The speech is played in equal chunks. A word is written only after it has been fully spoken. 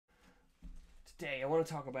Today I want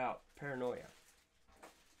to talk about paranoia.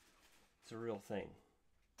 It's a real thing.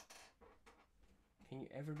 Can you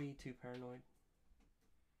ever be too paranoid?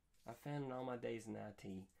 I found in all my days in IT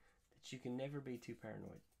that you can never be too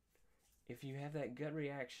paranoid. If you have that gut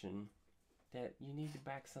reaction that you need to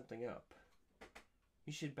back something up,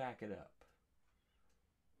 you should back it up.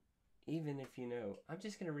 Even if you know, I'm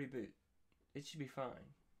just going to reboot, it should be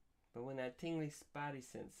fine. But when that tingly spidey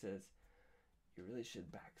sense says, you really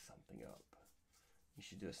should back something up, you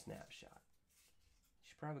should do a snapshot. You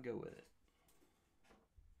should probably go with it.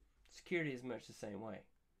 Security is much the same way.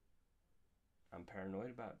 I'm paranoid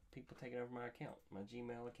about people taking over my account, my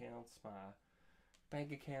Gmail accounts, my bank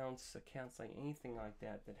accounts like anything like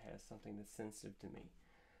that that has something that's sensitive to me.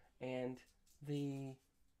 And the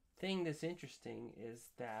thing that's interesting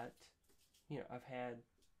is that, I've had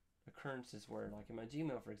occurrences where, like in my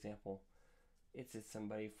Gmail, for example, it's that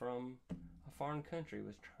somebody from a foreign country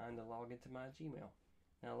was trying to log into my Gmail.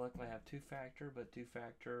 Now, luckily, I have two-factor, but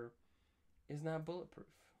two-factor is not bulletproof.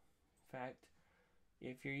 In fact,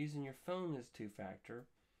 if you're using your phone as two-factor,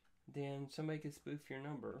 then somebody could spoof your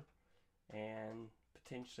number and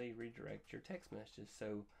potentially redirect your text messages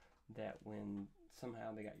so that when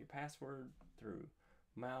somehow they got your password through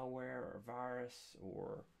malware or virus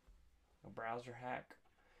or a browser hack,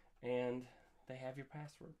 and they have your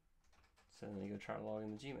password. So then they go try to log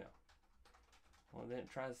into Gmail. Well, then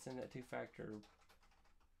it tries to send that two-factor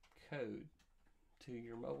code to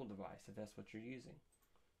your mobile device if that's what you're using.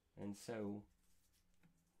 And so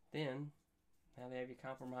then now they have you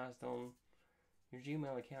compromised on your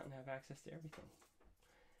Gmail account and have access to everything.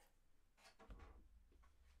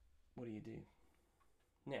 What do you do?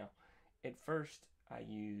 Now, at first I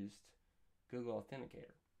used Google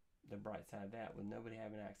Authenticator. The bright side of that, with nobody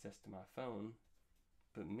having access to my phone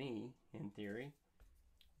but me, in theory,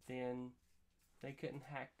 then they couldn't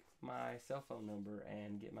hack my cell phone number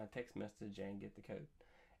and get my text message and get the code.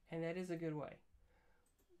 And that is a good way.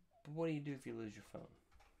 But what do you do if you lose your phone?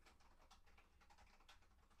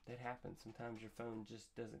 That happens. Sometimes your phone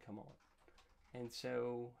just doesn't come on. And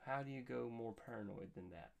so, how do you go more paranoid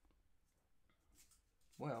than that?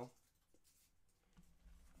 Well,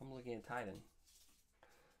 I'm looking at Titan.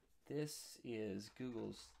 This is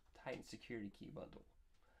Google's Titan Security Key Bundle.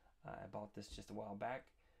 I bought this just a while back,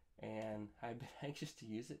 and I've been anxious to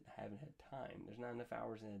use it. I haven't had time. There's not enough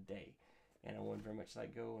hours in a day, and I would very much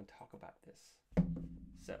like to go and talk about this.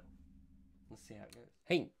 So, let's see how it goes.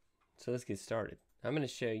 Hey, so let's get started. I'm going to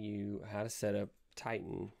show you how to set up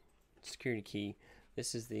Titan Security Key.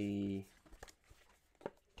 This is the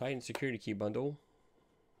Titan Security Key Bundle.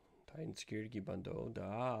 Titan Security Key Bundle.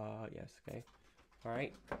 Yes, okay. All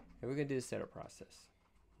right, and we're going to do the setup process.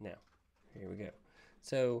 Now, here we go.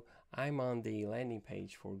 So I'm on the landing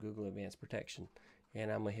page for Google Advanced Protection,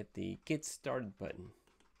 and I'm going to hit the Get Started button,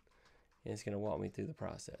 and it's going to walk me through the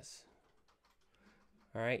process.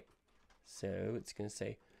 All right, so it's going to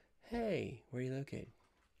say, hey, where are you located?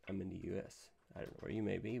 I'm in the U.S. I don't know where you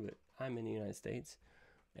may be, but I'm in the United States.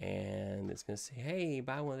 And it's going to say, hey,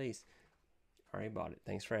 buy one of these. Already bought it.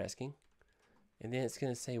 Thanks for asking. And then it's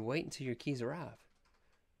going to say, wait until your keys arrive.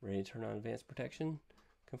 Ready to turn on advanced protection?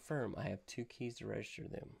 Confirm. I have 2 keys to register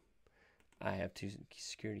them. I have 2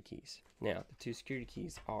 security keys. Now, the 2 security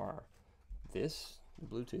keys are this, the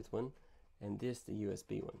Bluetooth one, and this, the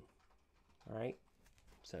USB one. All right?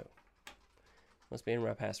 So, must be entering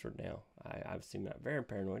my password now. I obviously am not very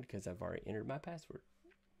paranoid because I've already entered my password.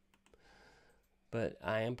 But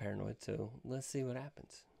I am paranoid, so let's see what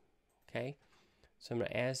happens. Okay? So I'm going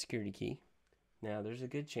to add a security key. Now, there's a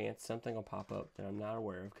good chance something will pop up that I'm not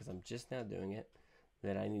aware of because I'm just now doing it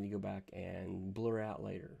that I need to go back and blur out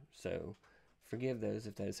later. So, forgive those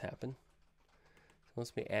if those happen. So,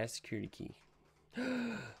 let's add a security key.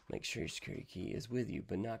 Make sure your security key is with you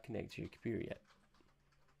but not connected to your computer yet.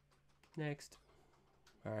 Next.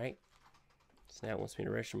 All right. So now it wants me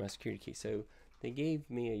to register my security key. So, they gave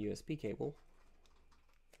me a USB cable,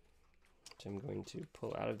 which I'm going to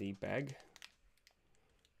pull out of the bag.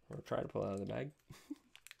 Or try to pull out of the bag.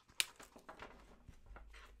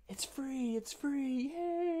 It's free! It's free!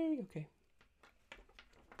 Yay! Okay.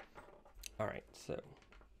 Alright, so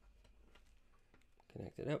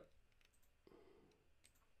connect it up.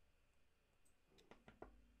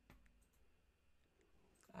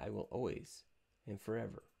 I will always and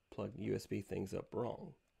forever plug USB things up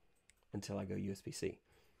wrong until I go USB-C.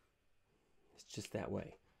 It's just that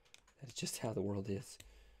way. That's just how the world is.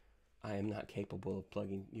 I am not capable of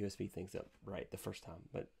plugging USB things up right the first time.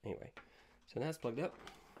 But anyway, so now it's plugged up.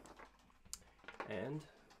 And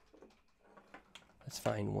let's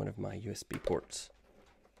find one of my USB ports.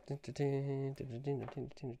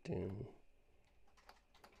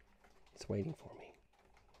 It's waiting for me.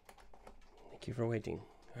 Thank you for waiting.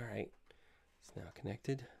 All right. It's now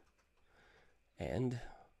connected. And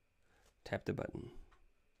tap the button.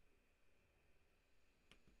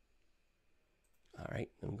 All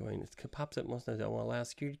right. I'm going. It pops up most of the time. I want to allow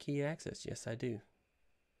security key access. Yes, I do.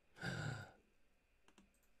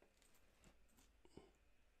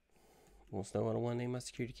 Wants to know what I want to name my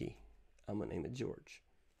security key. I'm going to name it George.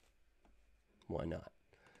 Why not?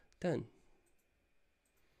 Done.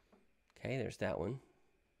 Okay, there's that one.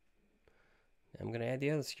 Now I'm going to add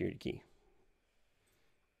the other security key.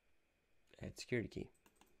 Add security key.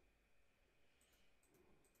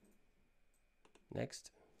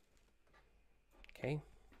 Next. Okay.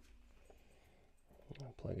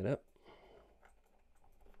 I'll plug it up.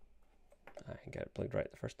 I got it plugged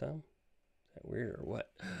right the first time. Is that weird or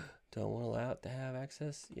what? Don't want to allow it to have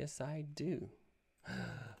access? Yes, I do.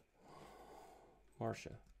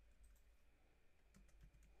 Marsha.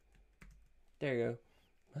 There you go.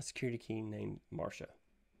 My security key named Marsha.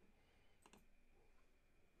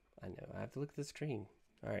 I know. I have to look at the screen.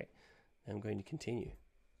 All right. I'm going to continue.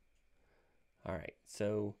 All right.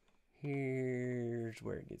 So here's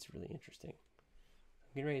where it gets really interesting.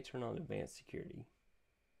 I'm getting ready to turn on advanced security.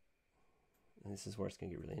 And this is where it's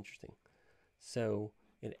going to get really interesting. So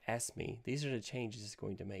it asks me, these are the changes it's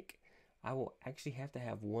going to make. I will actually have to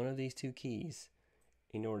have one of these two keys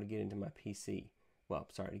in order to get into my PC. Well,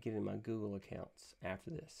 sorry, to get into my Google accounts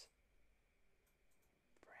after this.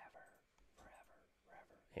 Forever.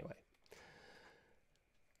 Anyway.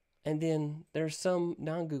 And then there's some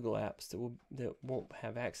non-Google apps that won't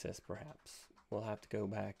have access, perhaps. We'll have to go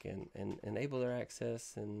back and enable their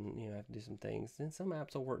access and have to do some things. And some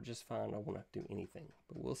apps will work just fine. I won't have to do anything.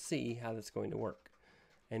 But we'll see how that's going to work.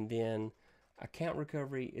 And then account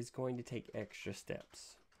recovery is going to take extra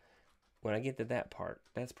steps. When I get to that part,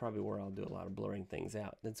 that's probably where I'll do a lot of blurring things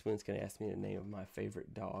out. That's when it's going to ask me the name of my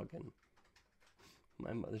favorite dog and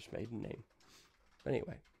my mother's maiden name. But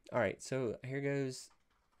anyway, all right, so here goes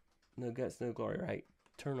no guts, no glory, right?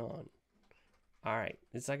 Turn on. All right,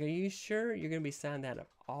 it's like, are you sure you're going to be signed out of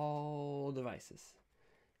all devices?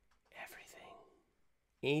 Everything.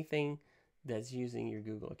 Anything that's using your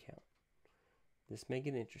Google account. This may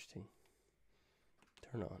get interesting.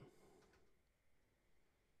 Turn on.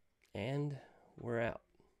 And we're out.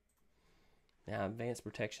 Now advanced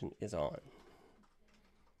protection is on.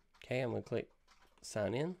 Okay, I'm going to click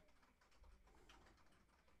sign in.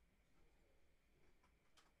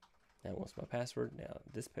 Now what's my password? Now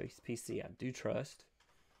this PC I do trust.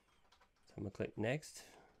 So I'm going to click next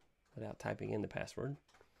without typing in the password.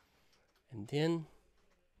 And then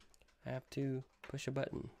I have to push a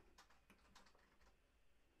button.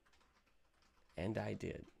 And I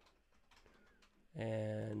did.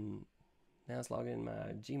 And now it's logging in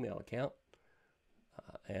my Gmail account.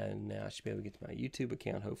 And now I should be able to get to my YouTube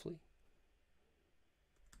account, hopefully.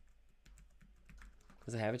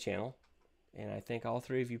 Because I have a channel. And I thank all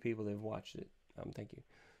three of you people that have watched it. Thank you.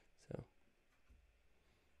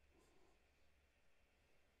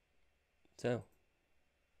 So,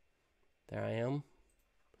 there I am.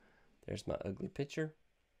 There's my ugly picture.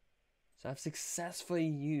 So I've successfully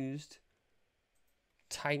used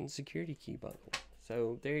Titan security key bundle.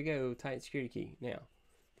 So there you go, Titan security key. Now,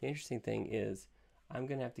 the interesting thing is I'm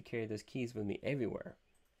going to have to carry those keys with me everywhere.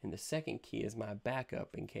 And the second key is my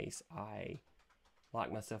backup in case I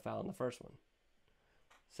lock myself out on the first one.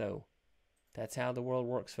 So that's how the world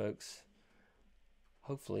works, folks.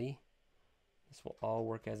 Hopefully this will all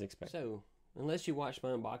work as expected. So unless you watched my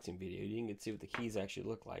unboxing video, you didn't get to see what the keys actually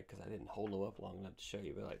look like because I didn't hold them up long enough to show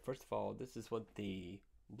you. But like, first of all, this is what the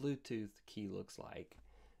Bluetooth key looks like,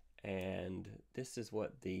 and this is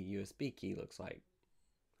what the USB key looks like.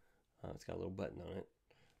 It's got a little button on it.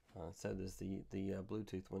 So there's the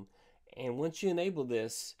Bluetooth one. And once you enable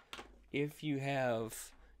this, if you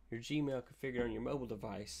have your Gmail configured on your mobile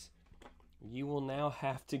device, you will now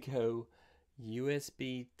have to go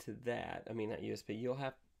USB to that. I mean, not USB. You'll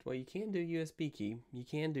have, well, you can do USB key. You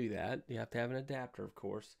can do that. You have to have an adapter, of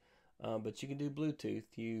course. But you can do Bluetooth.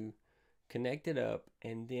 You connect it up,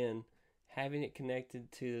 and then having it connected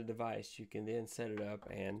to the device, you can then set it up,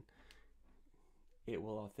 and it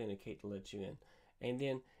will authenticate to let you in. And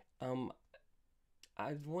then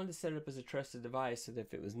I wanted to set it up as a trusted device so that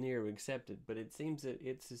if it was near, we accept it. But it seems that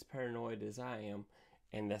it's as paranoid as I am,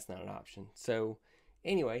 and that's not an option. So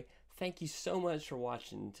anyway, thank you so much for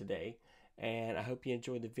watching today, and I hope you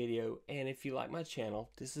enjoyed the video. And if you like my channel,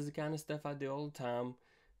 this is the kind of stuff I do all the time,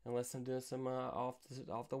 unless I'm doing some off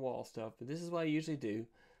the wall stuff. But this is what I usually do.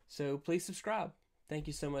 So please subscribe. Thank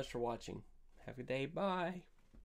you so much for watching. Have a good day. Bye.